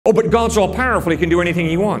Oh, but God's all-powerful. He can do anything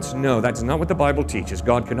he wants. No, that's not what the Bible teaches.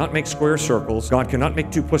 God cannot make square circles. God cannot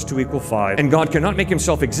make 2 + 2 = 5. And God cannot make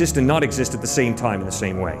himself exist and not exist at the same time in the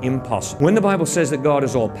same way. Impossible. When the Bible says that God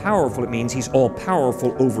is all-powerful, it means he's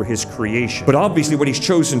all-powerful over his creation. But obviously what he's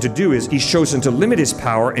chosen to do is he's chosen to limit his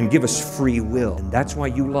power and give us free will. And that's why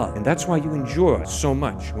you love. And that's why you enjoy so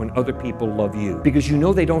much when other people love you. Because you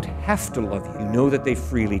know they don't have to love you. You know that they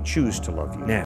freely choose to love you. Now,